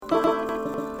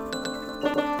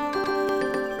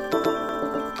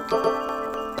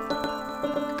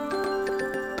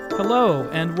Hello,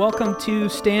 and welcome to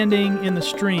Standing in the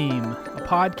Stream, a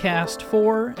podcast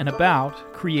for and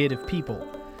about creative people.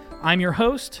 I'm your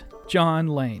host, John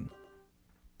Lane.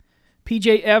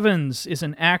 PJ Evans is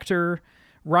an actor,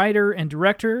 writer, and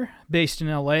director based in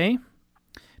LA.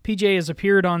 PJ has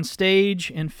appeared on stage,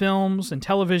 in films, and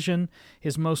television.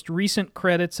 His most recent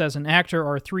credits as an actor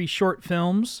are 3 short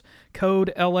films,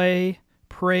 Code LA,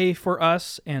 Pray for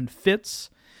Us, and Fits.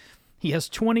 He has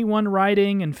 21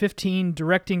 writing and 15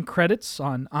 directing credits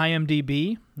on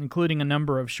IMDb, including a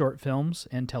number of short films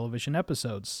and television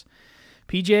episodes.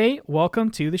 PJ, welcome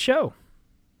to the show.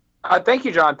 Thank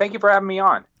you, John. Thank you for having me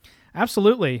on.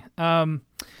 Absolutely.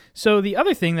 So the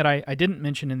other thing that I didn't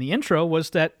mention in the intro was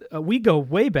that we go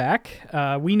way back.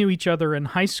 We knew each other in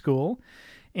high school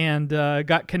and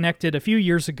got connected a few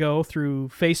years ago through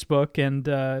Facebook,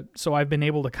 and so I've been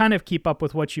able to kind of keep up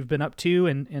with what you've been up to,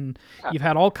 and you've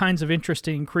had all kinds of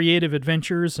interesting creative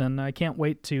adventures, and I can't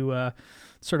wait to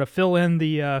sort of fill in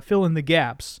the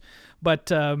gaps.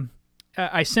 But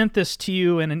I sent this to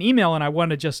you in an email, and I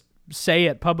want to just say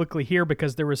it publicly here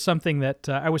because there was something that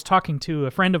I was talking to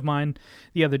a friend of mine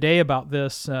the other day about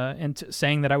this, and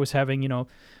saying that I was having,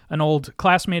 an old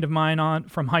classmate of mine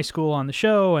from high school on the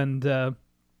show, and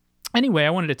anyway, I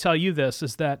wanted to tell you this,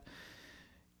 is that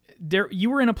you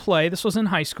were in a play. This was in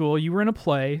high school. You were in a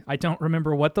play. I don't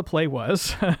remember what the play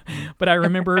was, but I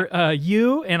remember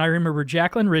you, and I remember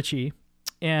Jacqueline Ritchie,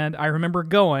 and I remember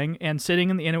going and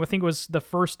sitting and I think it was the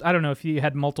first, I don't know if you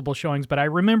had multiple showings, but I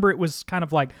remember it was kind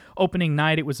of like opening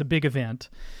night. It was a big event.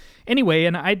 Anyway,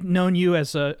 and I'd known you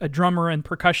as a drummer and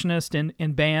percussionist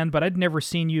in band, but I'd never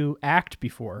seen you act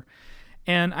before.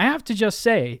 And I have to just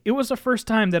say, it was the first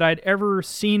time that I'd ever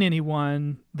seen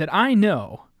anyone that I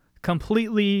know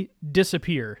completely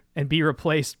disappear and be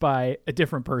replaced by a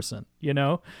different person,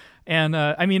 And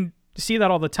I mean, see that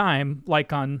all the time,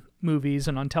 like on movies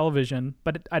and on television,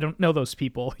 but I don't know those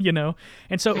people,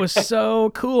 And so it was so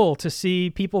cool to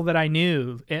see people that I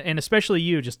knew, and especially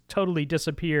you, just totally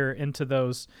disappear into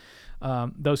those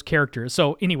characters.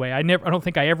 So anyway, I don't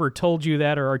think I ever told you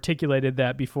that or articulated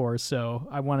that before. So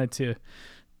I wanted to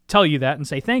tell you that and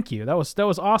say thank you. That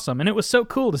was awesome, and it was so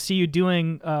cool to see you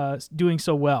doing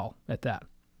so well at that.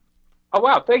 Oh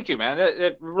wow, thank you, man.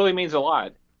 It really means a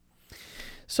lot.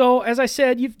 So as I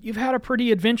said, you've had a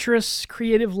pretty adventurous,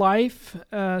 creative life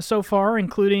so far,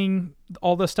 including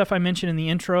all the stuff I mentioned in the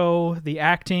intro, the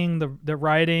acting, the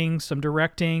writing, some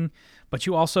directing. But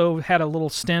you also had a little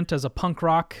stint as a punk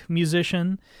rock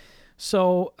musician.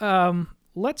 So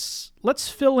let's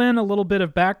fill in a little bit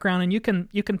of background, and you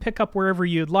can pick up wherever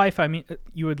you'd like. I mean,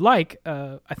 you would like.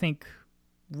 I think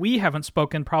we haven't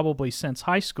spoken probably since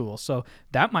high school, so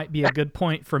that might be a good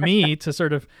point for me to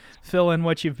sort of fill in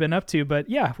what you've been up to. But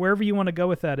yeah, wherever you want to go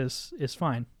with that is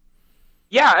fine.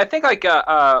 Yeah, I think like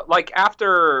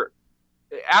after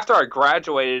I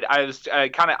graduated, I was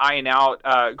kind of eyeing out,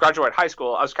 graduate high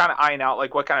school, I was kind of eyeing out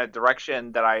like what kind of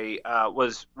direction that I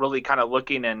was really kind of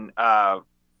looking and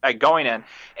at going in.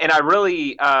 And I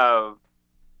really,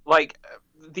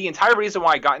 the entire reason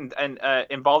why I got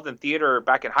involved in theater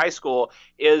back in high school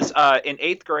is in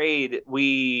 8th grade,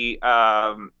 we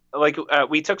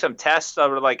took some tests that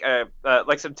were like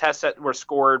some tests that were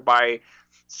scored by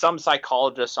some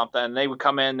psychologist, something, and they would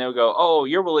come in and they would go, oh,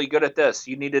 you're really good at this.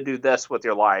 You need to do this with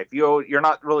your life. You're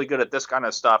not really good at this kind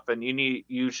of stuff, and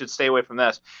you should stay away from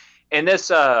this. And this,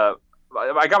 I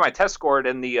got my test scored,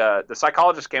 and the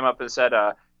psychologist came up and said,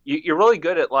 you're really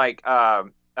good at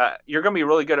you're going to be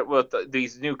really good at with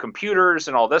these new computers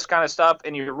and all this kind of stuff,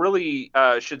 and you really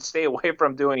should stay away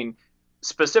from doing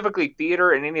specifically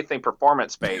theater and anything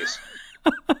performance-based.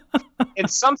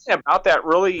 And something about that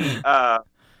really...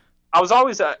 I was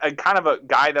always a kind of a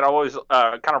guy that always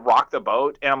kind of rocked the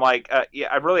boat, and I'm like,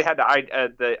 I really had to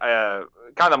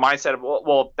kind of the mindset of,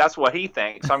 well, that's what he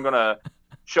thinks, so I'm going to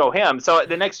show him. So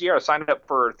the next year, I signed up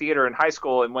for theater in high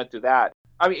school and went through that.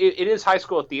 I mean, it is high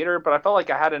school theater, but I felt like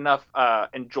I had enough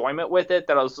enjoyment with it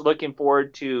that I was looking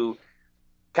forward to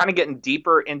kind of getting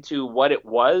deeper into what it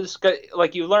was. 'Cause,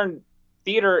 like, you learn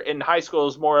theater in high school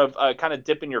is more of kind of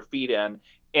dipping your feet in.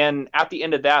 And at the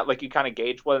end of that, like, you kind of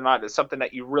gauge whether or not it's something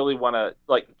that you really want to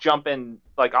like jump in,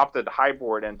 like off the high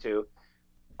board into.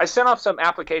 I sent off some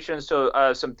applications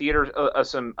to some theater,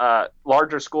 some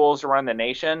larger schools around the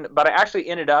nation, but I actually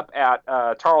ended up at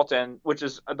Tarleton, which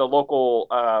is the local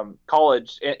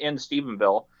college in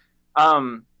Stephenville.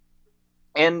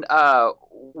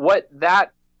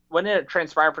 What ended up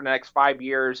transpiring for the next 5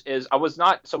 years is I was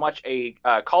not so much a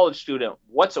college student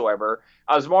whatsoever.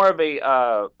 I was more of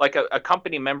a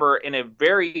company member in a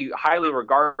very highly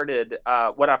regarded,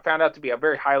 what I found out to be a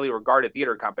very highly regarded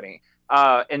theater company.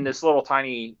 in this little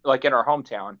tiny, like in our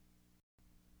hometown.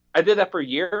 I did that for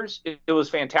years. It was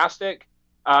fantastic.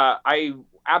 I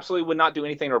absolutely would not do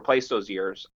anything to replace those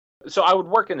years. So I would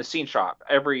work in the scene shop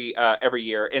every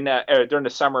year. And during the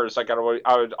summers, like I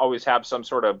would always have some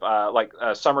sort of like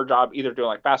a summer job, either doing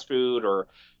like fast food or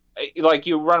like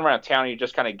you run around town and you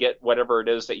just kind of get whatever it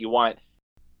is that you want.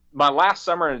 My last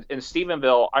summer in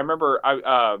Stephenville, I remember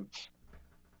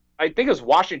I think it was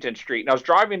Washington Street, and I was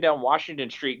driving down Washington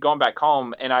Street going back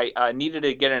home, and I needed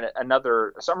to get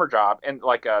another summer job, and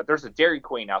like there's a Dairy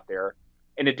Queen out there,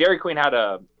 and the Dairy Queen had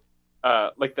a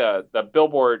like the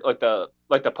billboard, like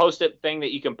the post-it thing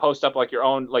that you can post up like your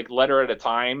own like letter at a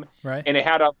time, Right. and it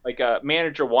had up like a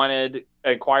manager wanted,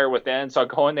 inquire within. So I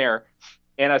go in there,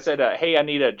 and I said, hey, I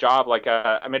need a job, like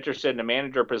I'm interested in a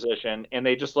manager position, and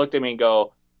they just looked at me and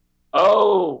go,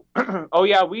 oh, oh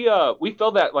yeah, we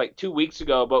filled that like 2 weeks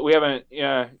ago, but we haven't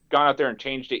gone out there and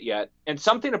changed it yet. And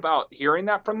something about hearing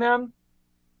that from them,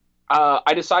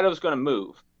 I decided I was going to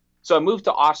move. So I moved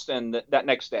to Austin that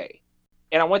next day,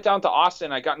 and I went down to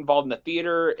Austin. I got involved in the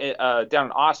theater down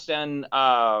in Austin.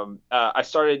 I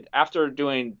started after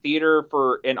doing theater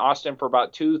in Austin for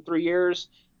about 2-3 years.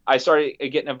 I started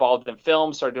getting involved in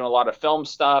film, started doing a lot of film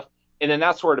stuff, and then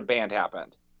that's where the band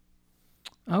happened.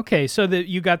 Okay, so that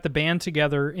you got the band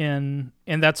together and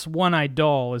that's One Eyed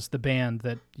Doll is the band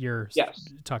that you're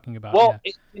talking about. Well,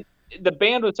 yeah. The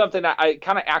band was something that I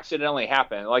kind of accidentally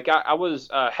happened. Like I was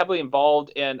heavily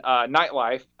involved in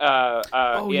nightlife. Or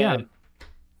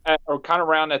kind of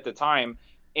around at the time,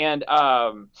 and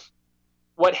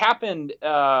what happened?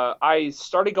 I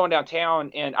started going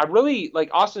downtown, and I really like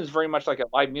Austin's very much like a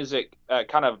live music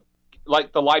kind of.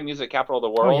 Like the live music capital of the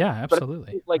world. Oh yeah,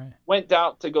 absolutely. But went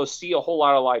out to go see a whole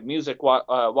lot of live music while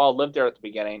I lived there at the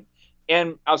beginning.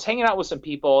 And I was hanging out with some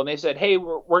people, and they said, hey,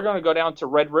 we're going to go down to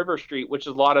Red River Street, which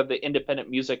is a lot of the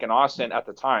independent music in Austin at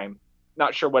the time.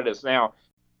 Not sure what it is now.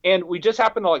 And we just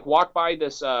happened to like walk by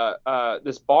this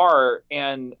this bar,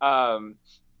 and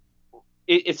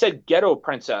it said Ghetto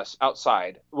Princess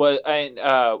outside.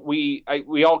 And we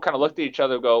all kind of looked at each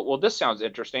other and go, well, this sounds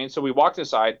interesting. So we walked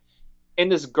inside. And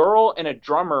this girl and a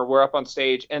drummer were up on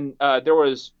stage, and there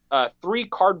was 3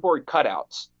 cardboard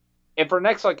cutouts. And for the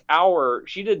next like hour,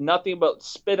 she did nothing but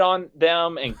spit on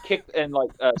them and kick and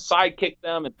like side kick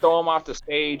them and throw them off the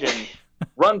stage and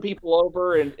run people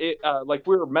over, and like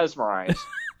we were mesmerized.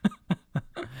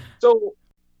 So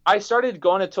I started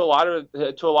going to a lot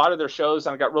of their shows,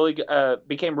 and I got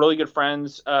became really good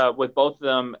friends with both of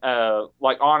them,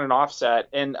 like on and off set,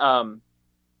 and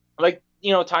like.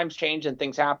 Times change and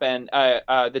things happen.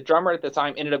 The drummer at the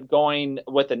time ended up going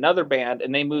with another band,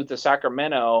 and they moved to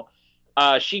Sacramento.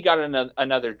 She got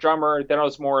another drummer. Then I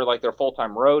was more like their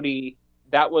full-time roadie.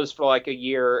 That was for like a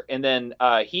year. And then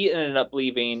he ended up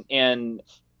leaving, and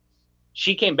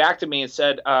she came back to me and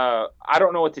said, I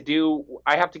don't know what to do.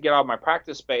 I have to get out of my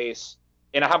practice space,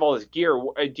 and I have all this gear.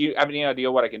 Do you have any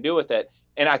idea what I can do with it?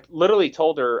 And I literally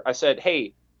told her, I said,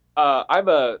 hey, I have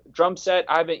a drum set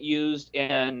I haven't used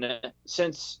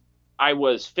since I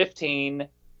was 15,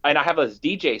 and I have a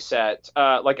DJ set.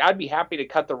 Like I'd be happy to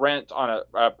cut the rent on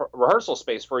a rehearsal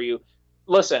space for you.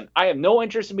 Listen, I have no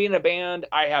interest in being in a band.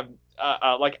 I have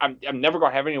like I'm never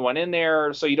going to have anyone in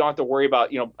there, so you don't have to worry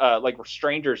about like we're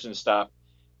strangers and stuff.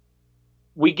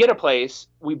 We get a place,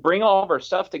 we bring all of our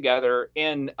stuff together,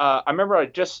 and I remember I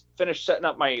just finished setting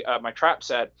up my my trap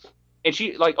set. And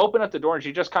she like opened up the door, and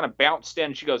she just kind of bounced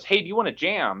in. She goes, hey, do you want to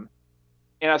jam?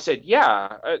 And I said,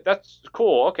 yeah, that's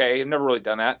cool. Okay. I've never really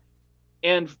done that.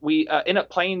 And we ended up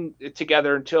playing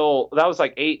together until that was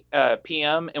like 8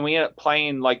 p.m. And we ended up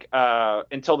playing like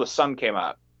until the sun came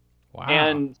up. Wow.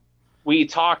 And we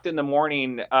talked in the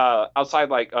morning outside,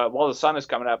 like while the sun is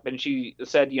coming up. And she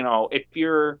said,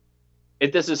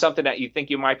 if this is something that you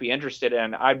think you might be interested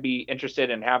in, I'd be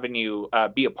interested in having you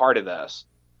be a part of this.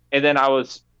 And then I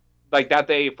was like that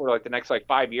day for like the next like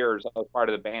 5 years, I was part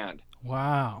of the band.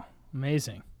 Wow.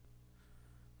 Amazing.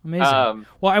 Well,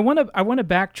 I want to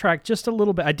backtrack just a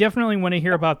little bit. I definitely want to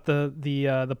hear about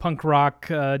the punk rock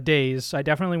days. I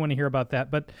definitely want to hear about that.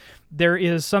 But there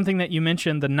is something that you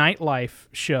mentioned, the nightlife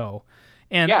show,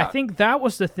 and yeah. I think that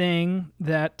was the thing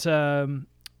that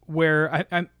where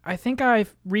I think I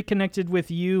reconnected with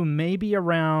you maybe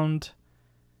around.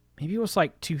 Maybe it was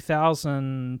like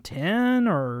 2010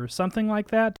 or something like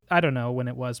that. I don't know when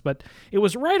it was, but it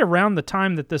was right around the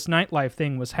time that this nightlife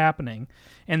thing was happening,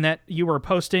 and that you were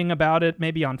posting about it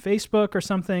maybe on Facebook or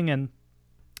something, and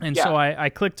yeah. So I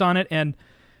clicked on it, and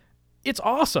It's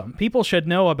awesome. People should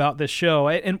know about this show.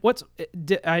 And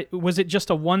was it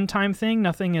just a one-time thing?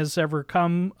 Nothing has ever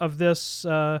come of this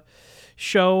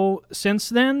show since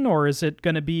then, or is it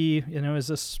going to be?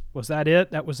 Was that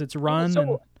it? That was its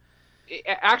run?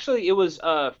 Actually, it was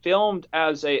filmed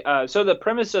as a. So the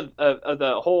premise of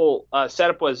the whole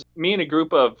setup was me and a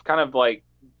group of kind of like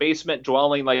basement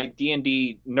dwelling like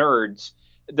D&D nerds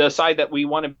decide that we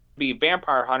want to be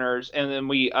vampire hunters, and then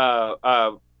we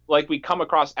we come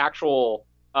across actual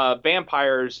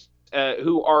vampires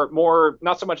who are more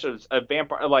not so much as a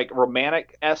vampire like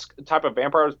romantic-esque type of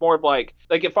vampires, more of like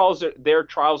it follows their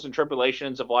trials and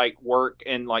tribulations of like work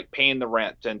and like paying the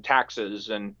rent and taxes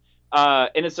and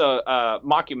it's a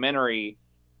mockumentary.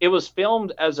 It was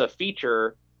filmed as a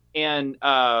feature and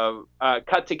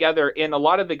cut together, and a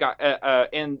lot of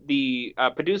the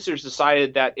producers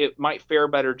decided that it might fare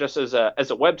better just as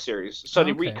a web series, so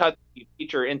they recut the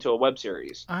feature into a web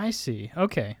series. I see.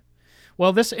 Okay.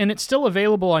 Well, it's still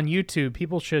available on YouTube.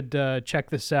 People should check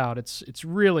this out. It's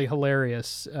really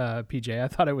hilarious, PJ. I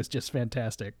thought it was just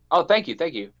fantastic. Oh, thank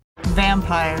you.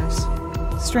 Vampires.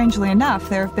 Strangely enough,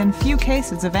 there have been few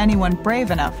cases of anyone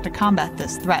brave enough to combat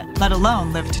this threat, let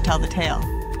alone live to tell the tale.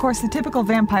 Of course, the typical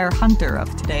vampire hunter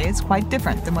of today is quite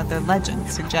different than what their legend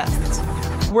suggests.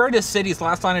 We're the city's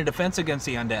last line of defense against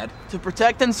the undead. To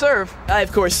protect and serve. I,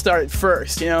 of course, started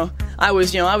first, I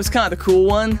was kind of the cool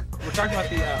one. We're talking about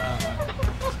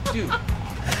dude.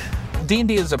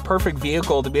 D&D is a perfect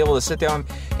vehicle to be able to sit down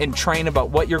and train about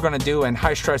what you're going to do in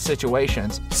high-stress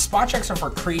situations. Spot checks are for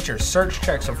creatures. Search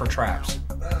checks are for traps.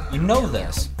 You know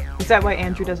this. Is that why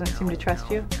Andrew doesn't seem to trust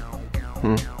you?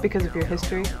 Because of your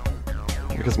history?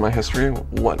 Because of my history?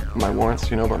 What? My warrants?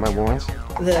 You know about my warrants?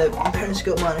 The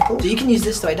Periscope monocle. So you can use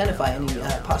this to identify any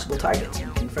possible targets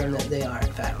and confirm that they are,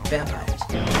 in fact, vampires.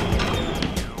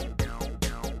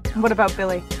 What about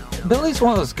Billy? Billy's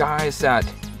one of those guys that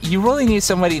you really need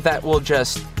somebody that will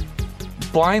just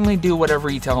blindly do whatever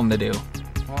you tell him to do.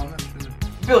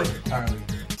 Billy.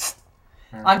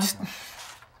 I'm just...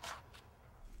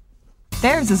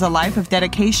 Theirs is a life of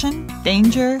dedication,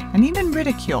 danger, and even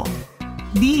ridicule.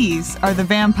 These are the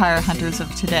vampire hunters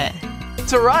of today.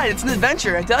 It's a ride, it's an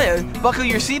adventure, I tell you. Buckle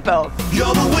your seatbelt.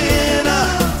 You're the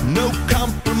winner, no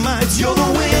compromise, you're the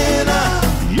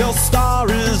winner. Your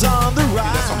star is on the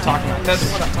rise. That's what I'm talking about.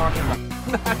 That's what I'm talking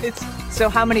about. So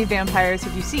how many vampires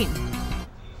have you seen?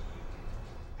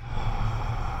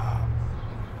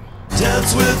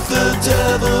 Dance with the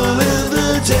devil in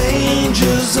the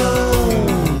danger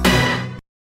zone.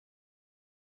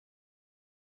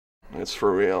 It's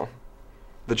for real.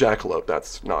 The jackalope,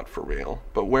 that's not for real.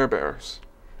 But werebears,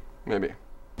 maybe.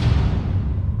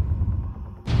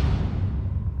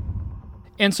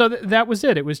 And so that was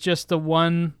it. It was just the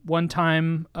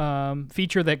one-time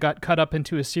feature that got cut up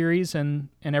into a series, and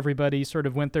everybody sort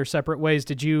of went their separate ways.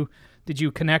 Did you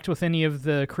connect with any of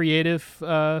the creative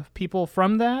people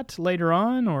from that later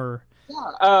on, or?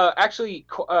 Yeah, actually,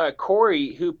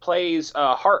 Corey, who plays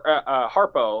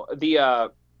Harpo,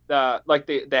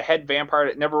 the head vampire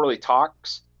that never really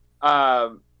talks,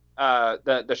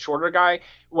 the shorter guy.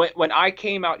 When I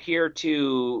came out here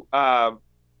to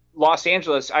Los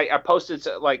Angeles, I posted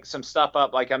like some stuff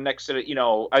up, like I'm next to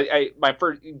my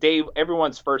first day,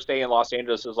 everyone's first day in Los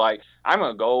Angeles is like, I'm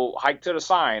gonna go hike to the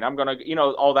sign, I'm gonna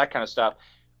all that kind of stuff.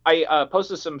 I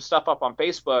posted some stuff up on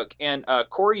Facebook, and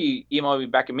Corey emailed me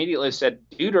back immediately and said,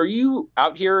 dude, are you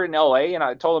out here in LA? And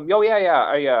I told him, oh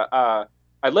yeah,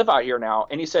 I live out here now.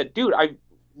 And he said, dude, I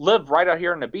live right out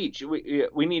here on the beach.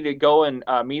 We need to go and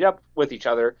meet up with each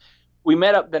other. We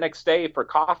met up the next day for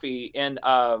coffee, and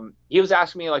he was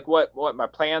asking me like what my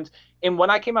plans. And when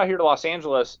I came out here to Los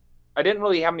Angeles, I didn't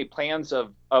really have any plans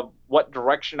of what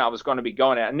direction I was going to be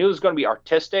going at. I knew it was going to be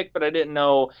artistic, but I didn't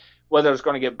know whether I was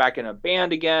going to get back in a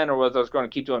band again, or whether I was going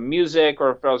to keep doing music,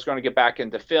 or if I was going to get back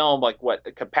into film, like what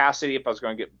capacity, if I was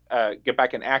going to get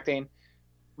back in acting.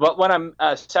 But when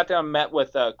I sat down and met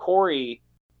with Corey,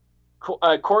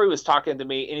 Corey was talking to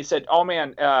me, and he said, oh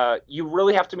man, you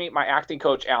really have to meet my acting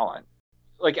coach, Alan.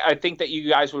 Like, I think that you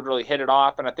guys would really hit it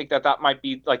off, and I think that might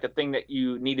be like the thing that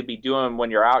you need to be doing when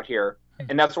you're out here.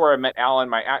 And that's where I met Alan,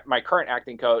 my current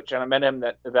acting coach, and I met him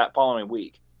that following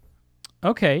week.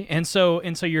 Okay, and so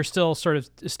you're still sort of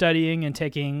studying and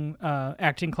taking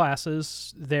acting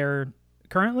classes there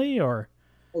currently, or?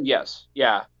 Yes,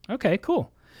 yeah. Okay,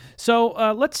 cool. So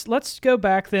let's go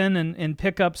back then and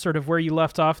pick up sort of where you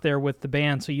left off there with the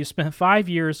band. So you spent 5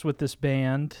 years with this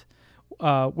band,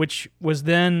 which was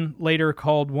then later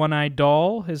called One-Eyed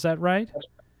Doll. Is that right?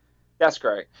 That's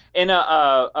correct. And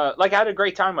I had a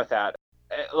great time with that.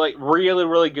 Like really,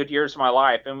 really good years of my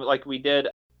life. And like we did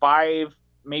 5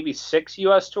 maybe 6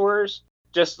 U.S. tours,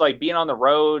 just like being on the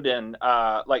road and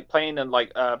like playing in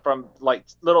like from like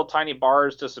little tiny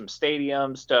bars to some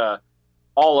stadiums to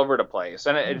all over the place,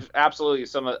 and it's absolutely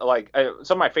some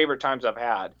of my favorite times I've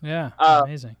had. Yeah,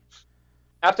 amazing.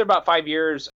 After about 5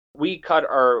 years, we cut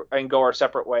and go our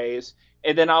separate ways,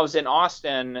 and then I was in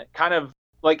Austin, kind of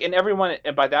like, and everyone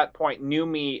by that point knew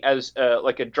me as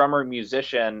like a drummer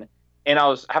musician, and I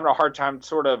was having a hard time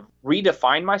sort of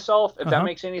redefine myself, if that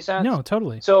makes any sense. No,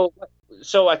 totally. So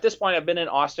at this point, I've been in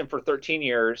Austin for 13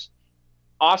 years.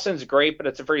 Austin's great, but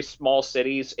it's a very small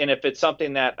city, and if it's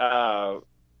something that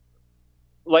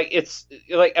like it's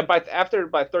like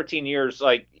by 13 years,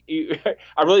 like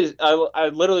I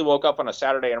literally woke up on a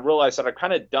Saturday and realized that I've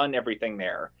kind of done everything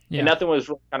there, and nothing was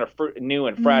really kind of new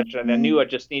and fresh, and I knew I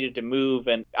just needed to move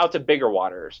and out to bigger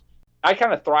waters. I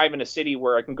kind of thrive in a city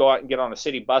where I can go out and get on a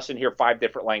city bus and hear 5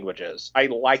 different languages. I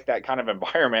like that kind of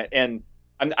environment, and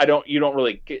you don't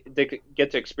really get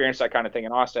to experience that kind of thing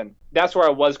in Austin. That's where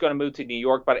I was going to move to New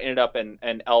York, but I ended up in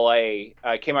LA.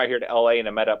 I came out here to LA and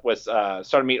I met up with,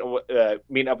 started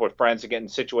meeting up with friends and getting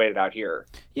situated out here.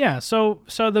 Yeah. So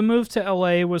the move to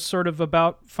LA was sort of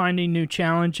about finding new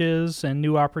challenges and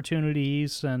new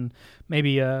opportunities, and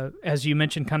maybe as you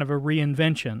mentioned, kind of a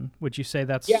reinvention. Would you say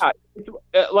that's... Yeah.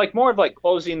 Like more of like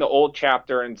closing the old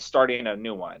chapter and starting a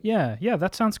new one. Yeah,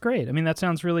 that sounds great. I mean, that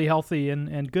sounds really healthy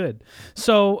and good.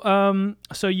 So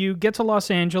you get to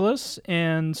Los Angeles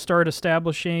and start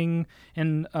establishing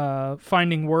and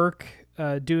finding work,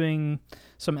 doing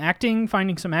some acting,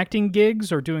 finding some acting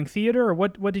gigs, or doing theater, or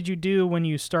what did you do when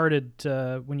you started,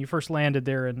 when you first landed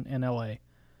there in LA?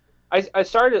 I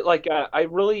started I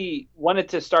really wanted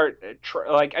to start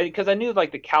because I knew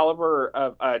like the caliber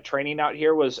of training out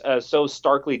here was so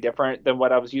starkly different than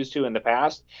what I was used to in the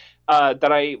past,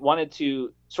 that I wanted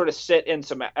to sort of sit in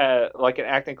some like an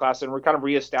acting class and kind of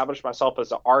reestablish myself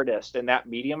as an artist in that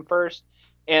medium first,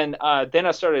 and then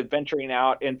I started venturing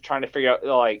out and trying to figure out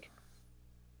like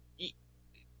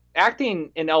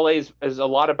acting in LA is a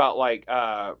lot about like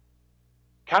kind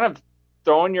of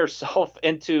throwing yourself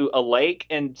into a lake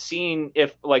and seeing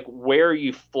if like where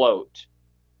you float,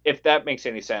 if that makes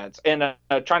any sense, and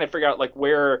trying to figure out like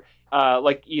where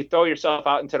like you throw yourself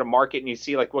out into the market and you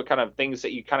see like what kind of things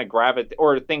that you kind of gravitate,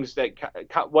 or things that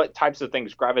what types of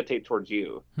things gravitate towards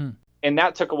you. And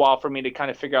that took a while for me to kind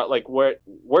of figure out like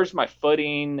where's my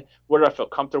footing, what do I feel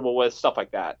comfortable with, stuff like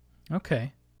that.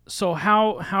 Okay, so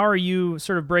how are you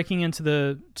sort of breaking into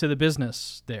the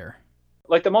business there?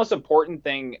 Like the most important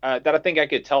thing that I think I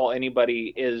could tell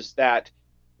anybody is that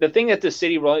the thing that the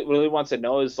city really, really wants to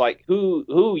know is like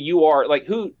who you are, like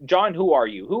John, who are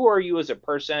you? Who are you as a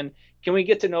person? Can we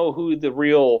get to know who the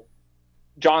real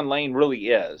John Lane really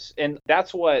is? And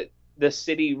that's what the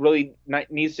city really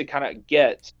needs to kind of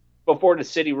get before the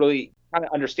city really kind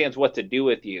of understands what to do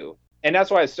with you. And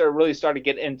that's why I started to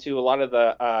get into a lot of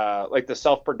the like the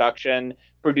self-production,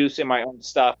 producing my own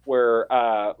stuff, where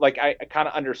like I kind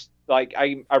of like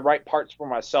I write parts for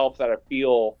myself that I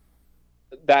feel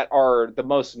that are the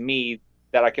most me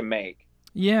that I can make.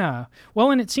 Yeah. Well,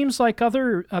 and it seems like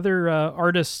other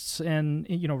artists and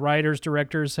writers,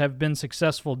 directors have been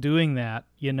successful doing that,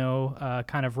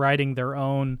 kind of writing their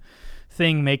own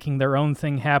thing, making their own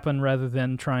thing happen rather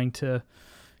than trying to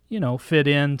fit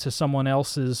into someone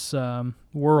else's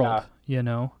world,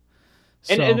 So.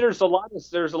 And there's a lot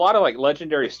of like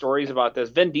legendary stories about this.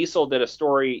 Vin Diesel did a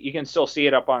story. You can still see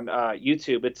it up on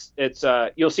YouTube. It's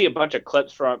you'll see a bunch of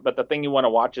clips from it, but the thing you want to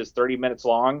watch is 30 minutes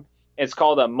long. It's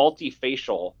called a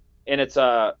Multifacial, and it's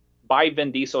by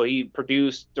Vin Diesel. He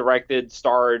produced, directed,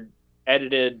 starred,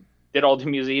 edited, did all the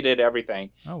music, did everything.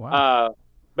 Oh wow!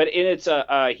 But it's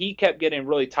he kept getting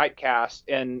really typecast,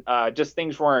 and just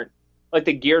things weren't. Like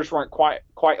the gears weren't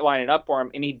quite lining up for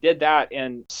him, and he did that,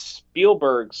 and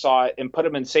Spielberg saw it and put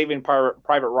him in Saving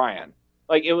Private Ryan.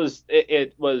 Like it was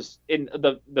in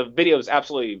the video is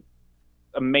absolutely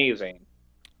amazing.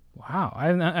 Wow,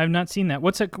 I've not seen that.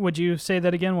 What's it? Would you say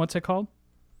that again? What's it called?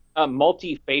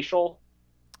 Multifacial.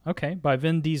 Okay, by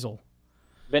Vin Diesel.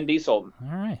 Vin Diesel.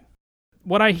 All right.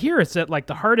 What I hear is that like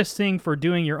the hardest thing for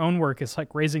doing your own work is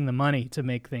like raising the money to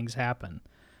make things happen.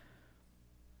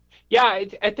 Yeah,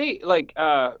 I think like,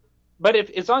 but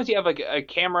as long as you have like a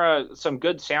camera, some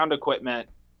good sound equipment,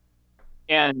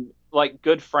 and like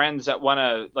good friends that want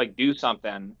to like do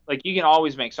something, like you can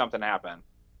always make something happen.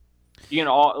 You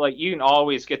can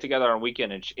always get together on a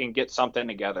weekend and get something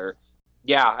together.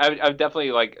 Yeah, I've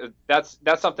definitely like that's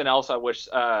something else I wish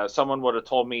someone would have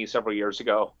told me several years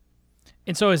ago.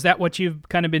 And so is that what you've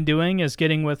kind of been doing, is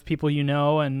getting with people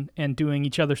and doing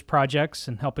each other's projects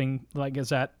and helping, like, is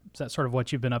that sort of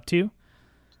what you've been up to?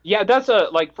 Yeah, that's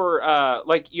like for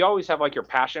like you always have like your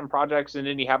passion projects, and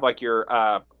then you have like your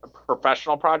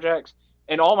professional projects.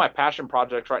 And all my passion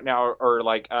projects right now are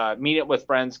like meeting up with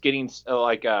friends, getting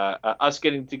us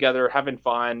getting together, having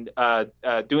fun,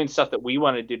 doing stuff that we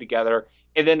want to do together.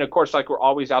 And then of course like we're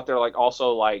always out there like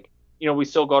also like we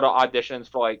still go to auditions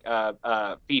for like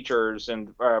features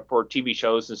and for TV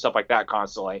shows and stuff like that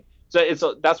constantly.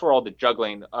 So that's where all the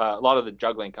juggling, a lot of the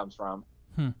juggling comes from.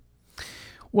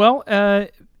 Well,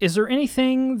 is there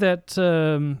anything that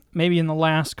maybe in the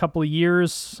last couple of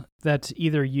years that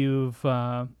either you've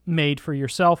made for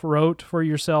yourself, wrote for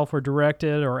yourself, or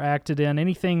directed or acted in?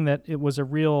 Anything that it was a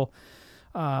real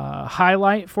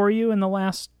highlight for you in the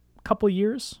last couple of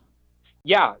years?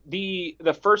 Yeah, the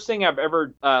first thing I've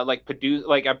ever I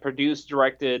produced,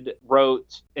 directed,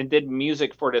 wrote, and did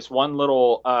music for this one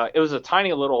little. It was a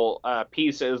tiny little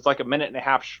piece. It was like a minute and a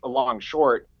half long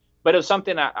short, but it was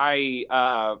something that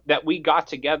that we got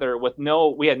together with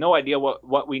we had no idea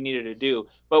what we needed to do,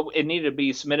 but it needed to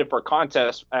be submitted for a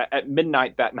contest at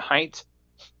midnight that night.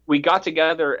 We got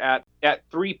together at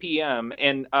 3 p.m.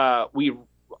 and we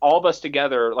all of us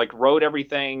together like wrote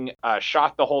everything,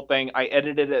 shot the whole thing. I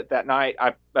edited it that night.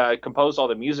 I composed all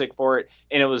the music for it,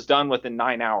 and it was done within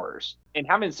 9 hours. And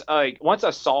having once I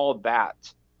saw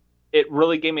that, it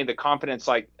really gave me the confidence,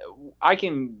 like I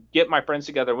can get my friends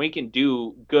together. We can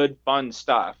do good, fun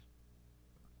stuff.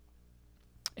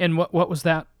 And what was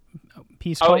that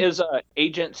piece called? Oh, it was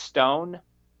Agent Stone,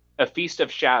 A Feast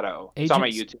of Shadow. It's on my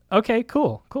YouTube. Okay,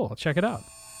 cool. Check it out.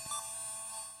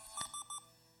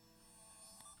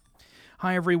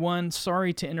 Hi, everyone.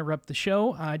 Sorry to interrupt the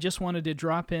show. I just wanted to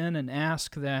drop in and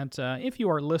ask that if you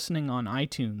are listening on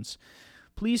iTunes,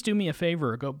 please do me a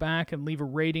favor. Go back and leave a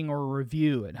rating or a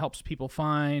review. It helps people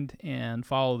find and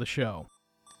follow the show.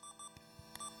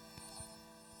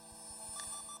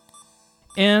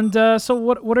 And so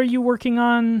what are you working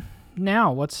on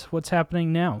now? What's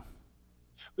happening now?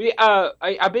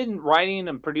 I've been writing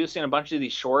and producing a bunch of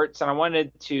these shorts, and I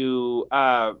wanted to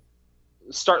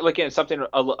start looking at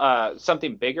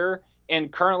something bigger.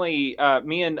 And currently,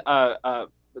 me and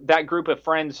that group of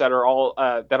friends that are all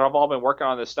that have all been working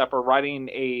on this stuff are writing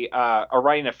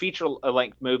a feature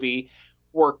length movie.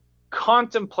 We're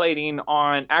contemplating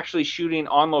on actually shooting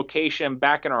on location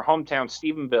back in our hometown,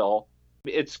 Stephenville.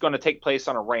 It's going to take place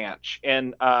on a ranch,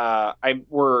 and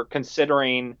we're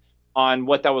considering on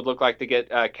what that would look like to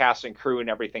get cast and crew and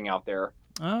everything out there.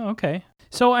 Oh, okay.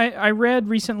 So I read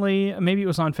recently, maybe it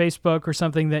was on Facebook or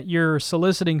something, that you're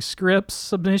soliciting script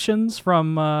submissions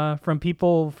from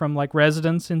people, from like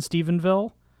residents in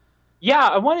Stephenville. Yeah,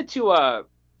 I wanted to,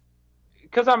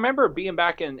 because I remember being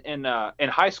back in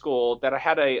high school that I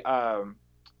had I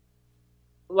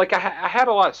had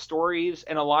a lot of stories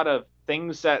and a lot of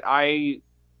things that I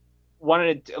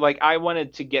wanted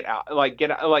to get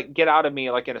out of me,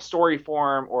 like in a story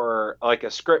form or like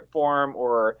a script form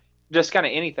or just kind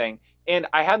of anything. And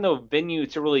I had no venue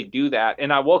to really do that.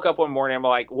 And I woke up one morning, I'm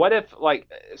like, what if like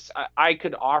I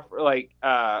could offer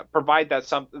provide that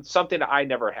something that I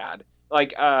never had,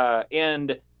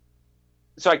 and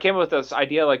so I came up with this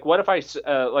idea, like what if I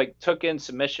took in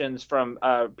submissions from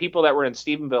people that were in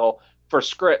Stephenville for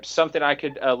scripts, something I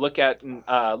could look at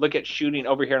shooting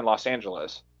over here in Los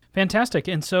Angeles. Fantastic.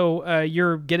 And so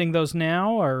you're getting those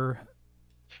now, or?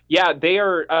 Yeah, they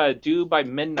are due by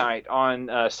midnight on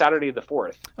Saturday the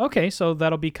 4th. Okay, so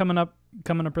that'll be coming up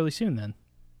really soon then.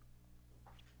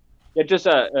 Yeah, just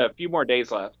a few more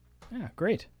days left. Yeah,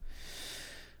 great.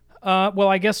 Well,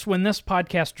 I guess when this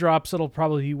podcast drops, it'll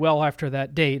probably be well after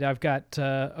that date. I've got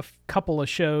a couple of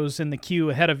shows in the queue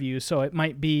ahead of you, so it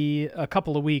might be a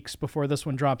couple of weeks before this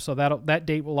one drops. So that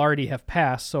date will already have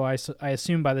passed. So I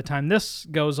assume by the time this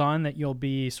goes on that you'll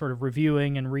be sort of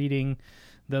reviewing and reading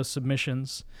those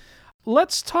submissions.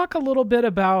 Let's talk a little bit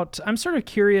about, I'm sort of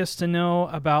curious to know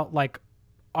about like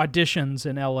auditions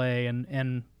in LA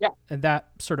and that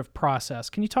sort of process.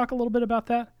 Can you talk a little bit about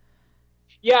that?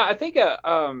 Yeah, I think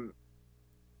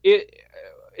it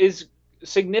is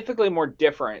significantly more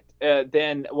different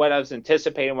than what I was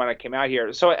anticipating when I came out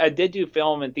here. So I did do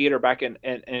film and theater back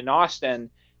in Austin,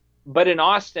 but in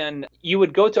Austin, you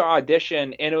would go to an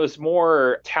audition and it was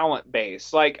more talent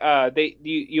based. Like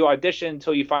you audition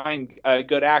until you find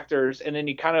good actors, and then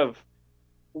you kind of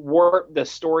warp the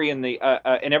story and the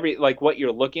and every like what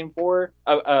you're looking for,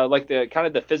 like the kind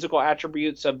of the physical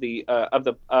attributes of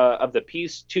the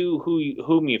piece to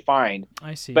whom you find.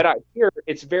 I see. But out here,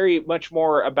 it's very much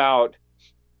more about,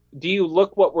 do you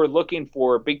look what we're looking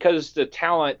for, because the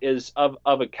talent is of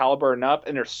a caliber enough,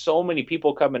 and there's so many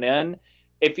people coming in.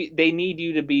 If they need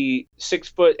you to be 6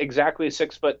 foot, exactly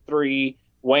 6'3",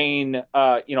 weighing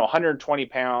 120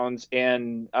 pounds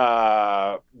and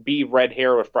be red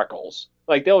hair with freckles.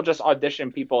 Like they'll just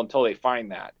audition people until they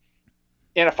find that.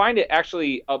 And I find it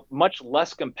actually much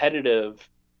less competitive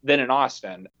than in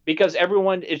Austin, because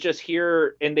everyone is just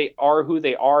here and they are who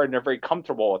they are and they're very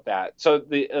comfortable with that. So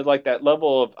that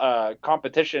level of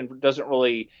competition doesn't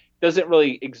really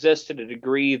exist to the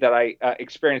degree that I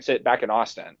experienced it back in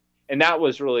Austin. And that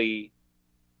was really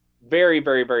very,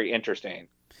 very, very interesting.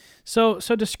 So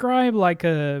describe like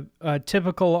a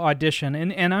typical audition,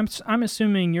 and I'm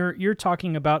assuming you're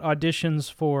talking about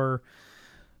auditions for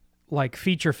like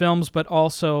feature films, but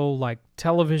also like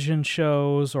television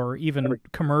shows or even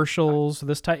commercials,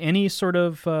 this type, any sort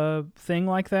of thing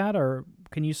like that, or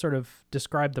can you sort of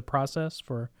describe the process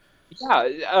for?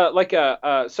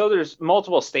 Yeah, so there's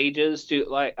multiple stages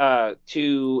to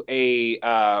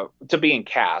being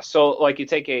cast. So like you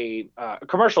take a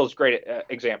commercial is a great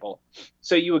example.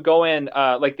 So you would go in,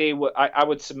 I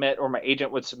would submit, or my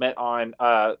agent would submit on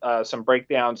some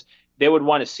breakdowns. They would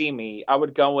want to see me. I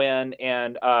would go in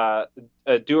and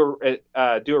do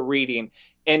a reading,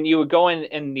 and you would go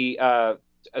in the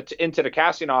into the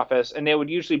casting office, and they would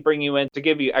usually bring you in to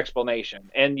give you explanation.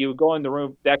 And you would go in the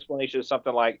room. The explanation is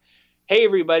something like, "Hey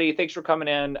everybody, thanks for coming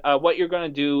in. What you're going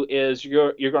to do is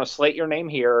you're going to slate your name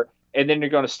here, and then you're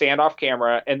going to stand off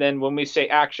camera, and then when we say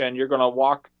action, you're going to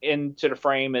walk into the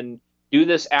frame and do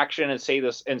this action and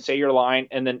say your line,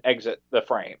 and then exit the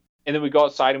frame." And then we go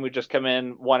outside and we just come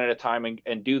in one at a time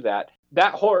and do that.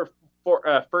 That whole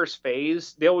first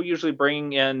phase, they will usually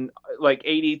bring in like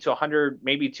 80 to 100,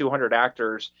 maybe 200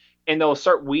 actors, and they'll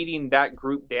start weeding that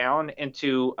group down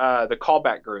into the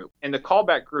callback group. And the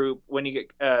callback group, when you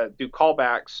get do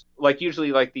callbacks, like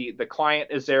usually like the client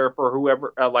is there for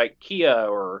whoever, like Kia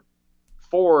or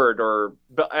Ford or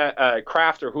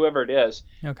Kraft or whoever it is.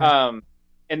 Okay.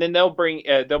 And then they'll bring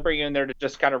you in there to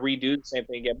just kind of redo the same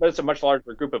thing again, but it's a much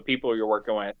larger group of people you're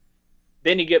working with.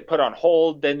 Then you get put on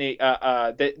hold. Then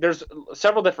there's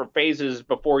several different phases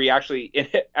before you actually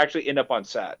end up on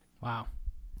set. Wow.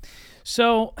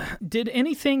 So, did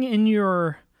anything in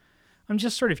your? I'm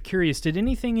just sort of curious. Did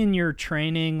anything in your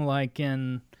training, like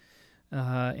in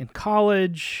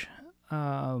college,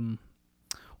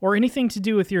 or anything to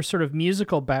do with your sort of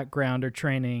musical background or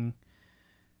training?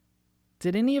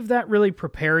 Did any of that really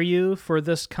prepare you for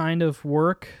this kind of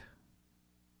work?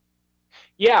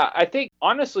 Yeah, I think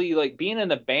honestly, like being in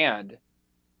the band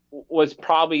was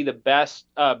probably the best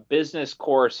business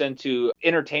course into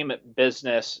entertainment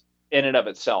business in and of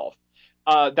itself.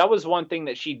 That was one thing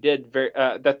that she did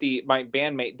my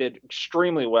bandmate did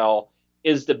extremely well,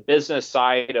 is the business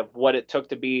side of what it took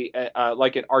to be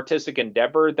like an artistic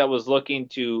endeavor that was looking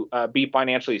to be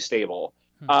financially stable.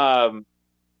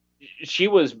 She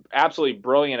was absolutely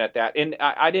brilliant at that. And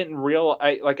I didn't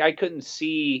realize, I couldn't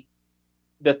see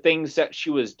the things that she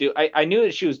was doing. I knew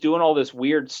that she was doing all this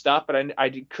weird stuff, but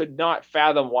I could not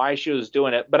fathom why she was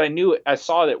doing it. But I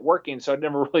saw it working, so I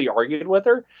never really argued with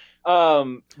her.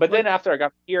 But then after I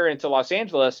got here into Los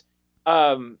Angeles,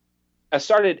 I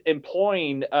started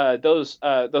employing those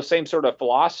same sort of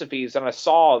philosophies, and I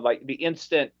saw like the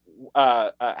instant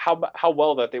how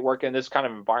well that they work in this kind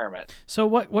of environment. So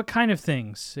what kind of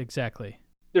things exactly?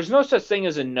 There's no such thing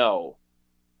as a no.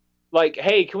 Like,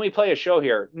 hey, can we play a show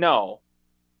here? No.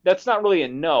 That's not really a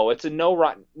no. It's a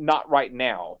no, not right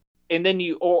now. And then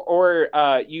you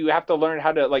have to learn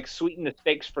how to like sweeten the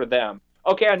stakes for them.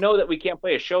 Okay, I know that we can't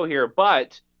play a show here,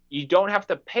 but you don't have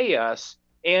to pay us,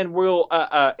 and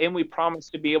we promise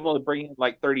to be able to bring in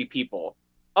like 30 people.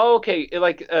 Oh, okay,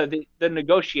 like the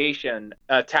negotiation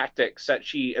tactics that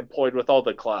she employed with all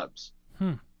the clubs.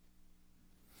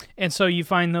 And so you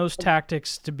find those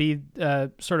tactics to be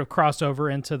sort of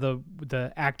crossover into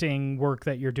the acting work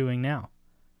that you're doing now.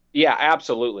 Yeah,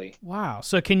 absolutely. Wow.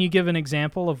 So can you give an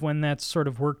example of when that's sort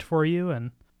of worked for you?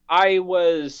 And I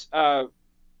was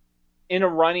in a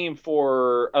running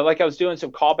for I was doing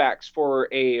some callbacks for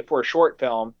a short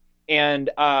film, and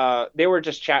they were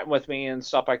just chatting with me and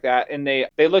stuff like that. And they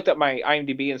looked at my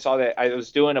IMDb and saw that I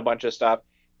was doing a bunch of stuff.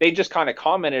 They just kind of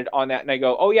commented on that, and I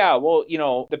go, oh yeah, well,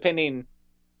 depending.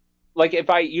 Like if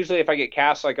I get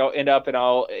cast, like I'll end up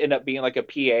being like a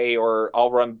PA, or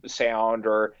I'll run sound,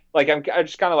 or like I'm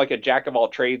just kind of like a jack of all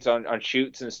trades on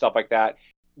shoots and stuff like that.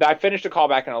 I finished a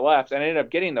callback and I left, and I ended up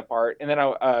getting the part. And then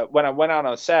when I went out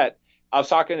on set, I was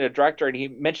talking to the director, and he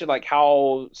mentioned like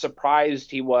how surprised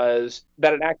he was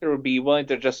that an actor would be willing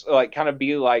to just like kind of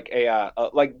be like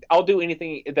like I'll do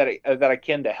anything that I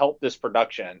can to help this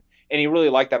production. And he really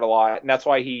liked that a lot, and that's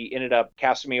why he ended up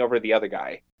casting me over the other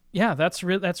guy. Yeah, that's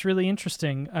really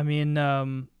interesting. I mean,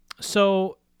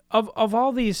 so of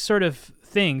all these sort of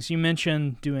things. You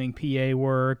mentioned doing PA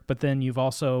work, but then you've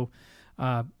also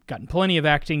gotten plenty of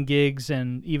acting gigs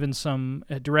and even some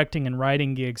directing and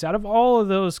writing gigs. Out of all of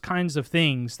those kinds of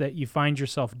things that you find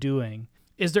yourself doing,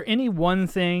 is there any one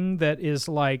thing that is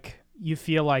like you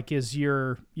feel like is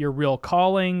your real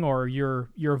calling or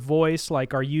your voice?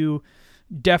 Like, are you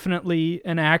definitely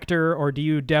an actor, or do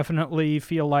you definitely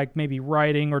feel like maybe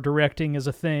writing or directing is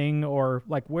a thing, or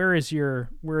like where is your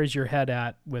head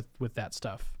at with that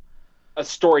stuff? A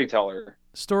storyteller.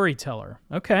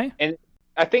 Okay. And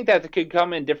I think that could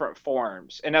come in different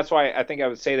forms, and that's why I think I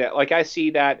would say that. Like, I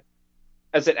see that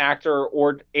as an actor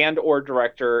or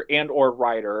director and or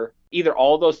writer, either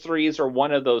all those threes or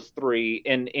one of those three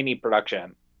in any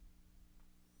production.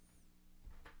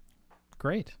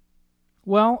 Great.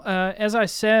 Well, as I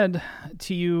said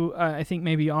to you, I think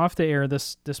maybe off the air,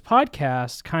 this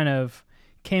podcast kind of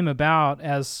came about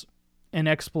as an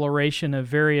exploration of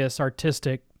various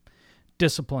artistic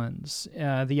disciplines.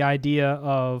 The idea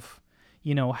of,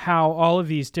 how all of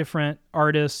these different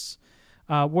artists,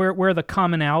 where the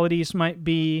commonalities might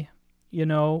be,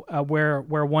 where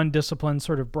one discipline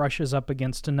sort of brushes up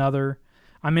against another.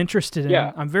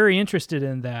 I'm very interested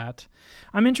in that.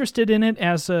 I'm interested in it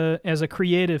as a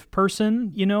creative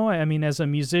person, as a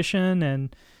musician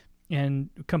and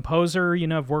composer.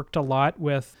 I've worked a lot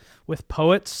with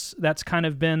poets. That's kind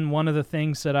of been one of the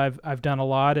things that I've done a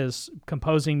lot, is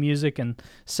composing music and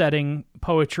setting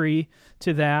poetry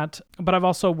to that. But I've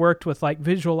also worked with like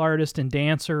visual artists and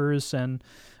dancers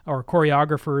or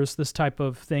choreographers, this type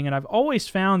of thing. And I've always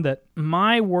found that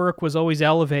my work was always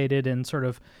elevated in sort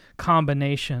of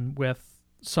combination with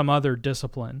some other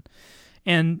discipline.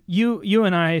 And you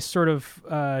and I sort of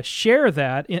share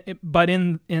that, but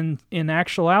in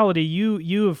actuality,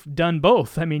 you've done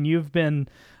both. I mean, you've been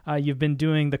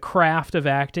doing the craft of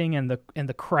acting and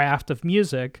the craft of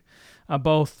music,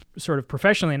 both sort of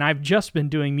professionally. And I've just been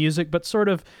doing music, but sort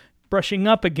of brushing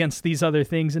up against these other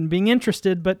things and being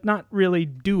interested, but not really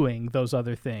doing those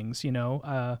other things.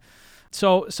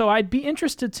 So I'd be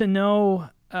interested to know.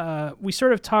 We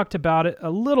sort of talked about it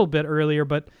a little bit earlier,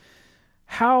 but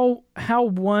how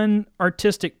one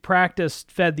artistic practice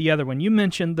fed the other one. You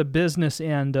mentioned the business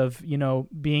end of,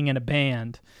 being in a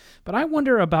band, but I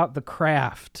wonder about the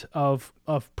craft of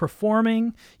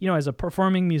performing, as a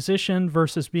performing musician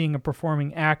versus being a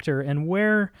performing actor, and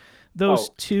where those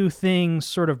two things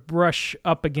sort of brush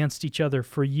up against each other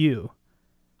for you.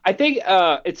 I think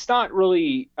it's not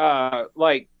really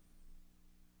like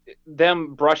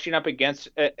them brushing up against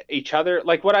each other.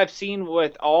 Like, what I've seen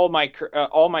with all my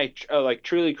like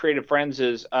truly creative friends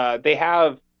is they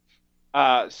have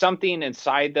something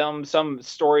inside them, some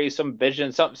story, some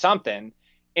vision, something,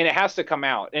 and it has to come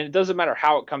out. And it doesn't matter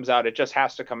how it comes out; it just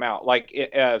has to come out. Like,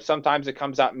 sometimes it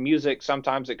comes out in music,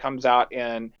 sometimes it comes out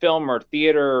in film or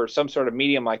theater or some sort of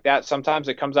medium like that. Sometimes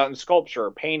it comes out in sculpture,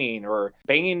 or painting, or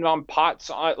banging on pots.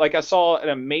 Like, I saw an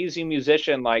amazing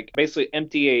musician like basically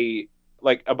empty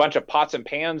a bunch of pots and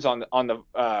pans on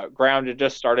the ground and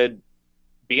just started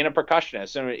being a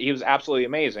percussionist, and he was absolutely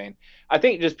amazing. I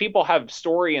think just people have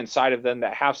story inside of them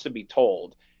that has to be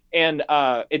told, and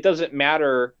it doesn't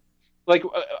matter. Like,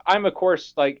 I'm of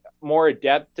course like more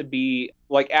adept to be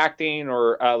like acting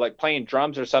or like playing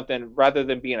drums or something rather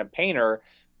than being a painter,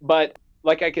 but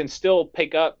like I can still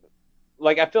pick up.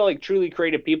 Like, I feel like truly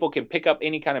creative people can pick up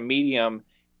any kind of medium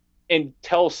and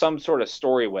tell some sort of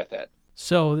story with it.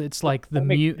 So it's like the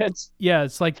muse. Yeah,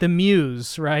 it's like the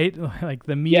muse, right? Like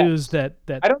the muse. Yes.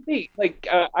 that I don't think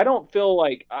I don't feel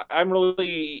like I'm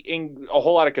really in a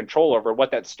whole lot of control over what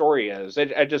that story is.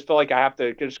 I just feel like I have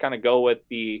to just kind of go with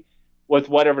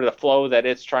whatever the flow that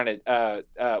it's trying to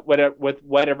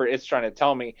whatever it's trying to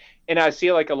tell me. And I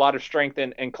see like a lot of strength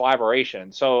in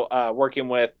collaboration. So working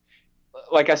with,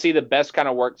 like, I see the best kind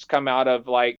of works come out of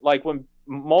like when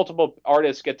multiple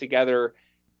artists get together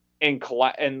and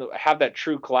have that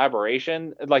true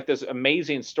collaboration, like this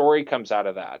amazing story comes out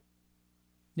of that.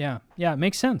 Yeah, it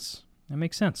makes sense. That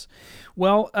makes sense.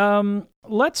 Well,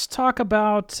 let's talk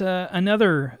about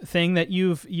another thing that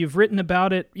you've written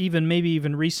about it, maybe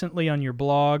even recently on your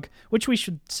blog, which we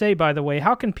should say, by the way.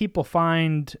 How can people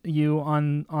find you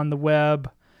on the web?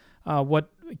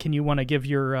 What can you want to give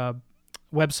your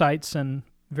websites and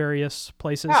various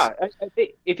places? Yeah,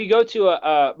 if you go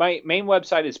to my main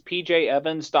website is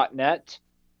pjevans.net,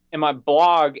 and my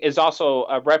blog is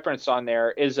also referenced on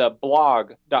there, is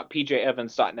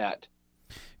blog.pjevans.net.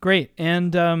 Great.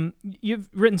 And you've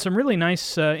written some really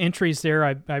nice entries there.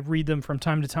 I read them from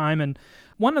time to time. And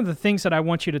one of the things that I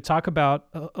want you to talk about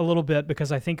a little bit,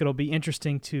 because I think it'll be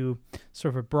interesting to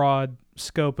sort of a broad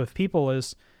scope of people,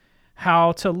 is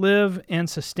how to live and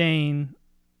sustain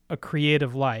a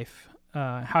creative life.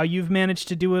 How you've managed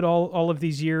to do it all of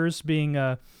these years, being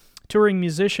a touring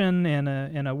musician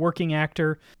and a working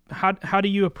actor. How do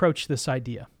you approach this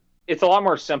idea? It's a lot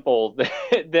more simple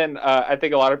than I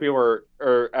think a lot of people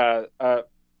are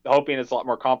hoping. It's a lot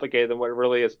more complicated than what it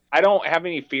really is. I don't have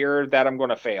any fear that I'm going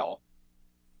to fail.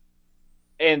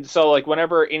 And so, like,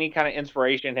 whenever any kind of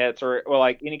inspiration hits or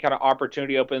like any kind of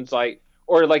opportunity opens, like,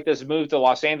 or like this move to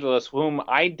Los Angeles, whom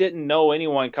I didn't know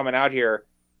anyone coming out here,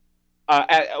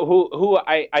 who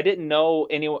I didn't know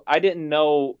anyone. I didn't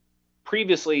know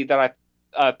previously that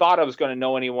I thought I was going to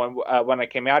know anyone when I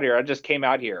came out here. I just came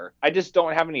out here. I just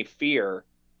don't have any fear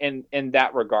in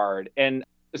that regard. And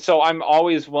so I'm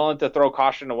always willing to throw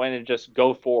caution to the wind and just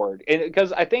go forward. And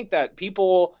because I think that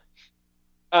people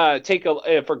take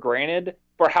for granted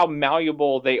for how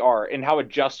malleable they are and how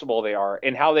adjustable they are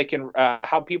and how they can,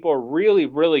 how people are really,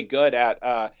 really good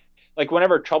at, like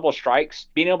whenever trouble strikes,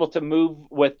 being able to move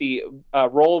with the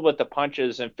roll with the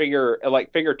punches and figure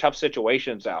tough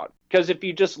situations out. Because if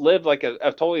you just live like a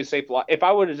totally safe life, if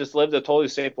I would have just lived a totally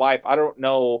safe life, I don't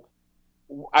know,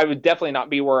 I would definitely not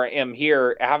be where I am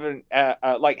here. I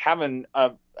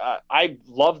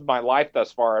loved my life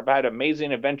thus far. I've had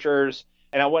amazing adventures,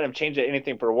 and I wouldn't have changed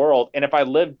anything for the world. And if I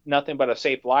lived nothing but a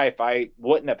safe life, I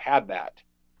wouldn't have had that.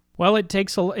 Well, it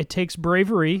takes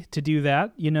bravery to do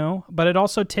that, but it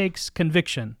also takes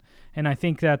conviction, and I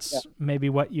think that's maybe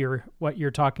what you're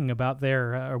talking about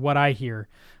there, or what I hear.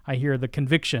 I hear the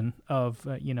conviction of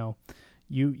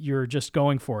you're just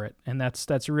going for it, and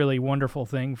that's a really wonderful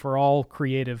thing for all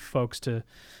creative folks to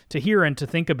hear and to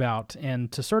think about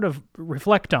and to sort of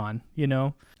reflect on.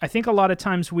 I think a lot of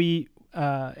times we,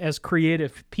 as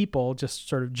creative people, just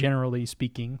sort of generally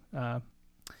speaking,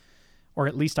 or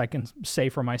at least I can say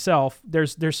for myself,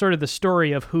 there's sort of the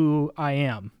story of who I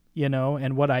am,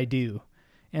 and what I do,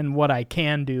 and what I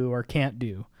can do or can't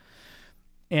do.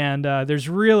 And it's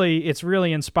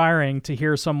really inspiring to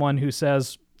hear someone who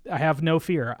says, I have no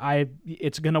fear.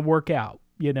 It's going to work out,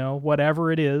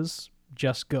 whatever it is,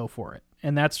 just go for it.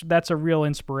 And that's a real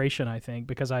inspiration, I think,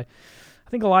 because I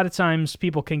think a lot of times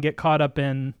people can get caught up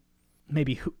in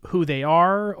maybe who they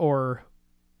are, or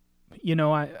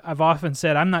I've often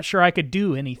said, I'm not sure I could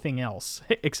do anything else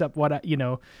except be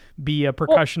a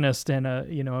percussionist and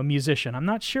a musician. I'm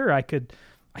not sure I could.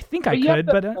 I think I could,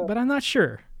 but I'm not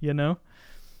sure,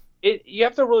 You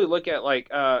have to really look at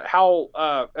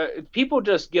how people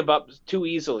just give up too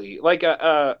easily. Like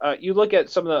you look at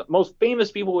some of the most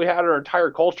famous people we had in our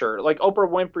entire culture. Like Oprah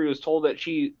Winfrey was told that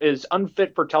she is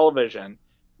unfit for television.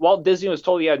 Walt Disney was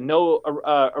told he had no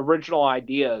original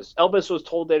ideas. Elvis was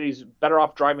told that he's better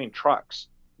off driving trucks.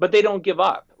 But they don't give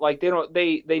up. Like they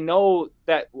know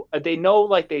that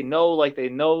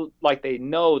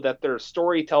they're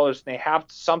storytellers and they have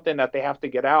something that they have to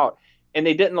get out. And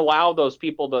they didn't allow those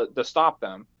people to stop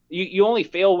them. You only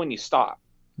fail when you stop.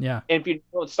 Yeah. And if you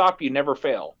don't stop, you never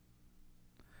fail.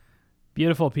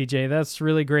 Beautiful, PJ. That's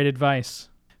really great advice.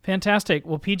 Fantastic.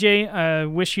 Well, PJ, I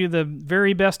wish you the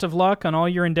very best of luck on all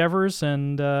your endeavors,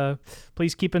 and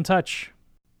please keep in touch.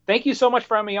 Thank you so much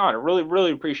for having me on. I really,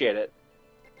 really appreciate it.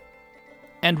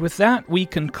 And with that, we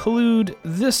conclude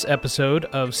this episode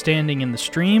of Standing in the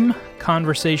Stream,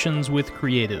 Conversations with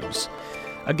Creatives.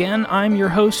 Again, I'm your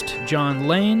host, John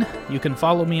Lane. You can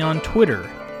follow me on Twitter,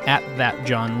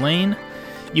 @ThatJohnLane.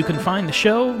 You can find the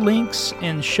show, links,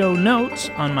 and show notes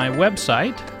on my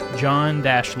website,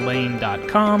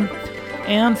 john-lane.com,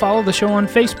 and follow the show on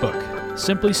Facebook.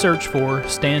 Simply search for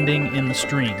Standing in the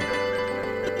Stream.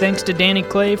 Thanks to Danny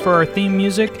Clay for our theme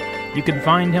music. You can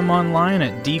find him online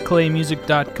at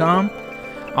dclaymusic.com.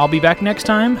 I'll be back next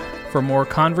time for more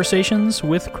Conversations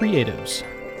with Creatives.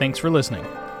 Thanks for listening.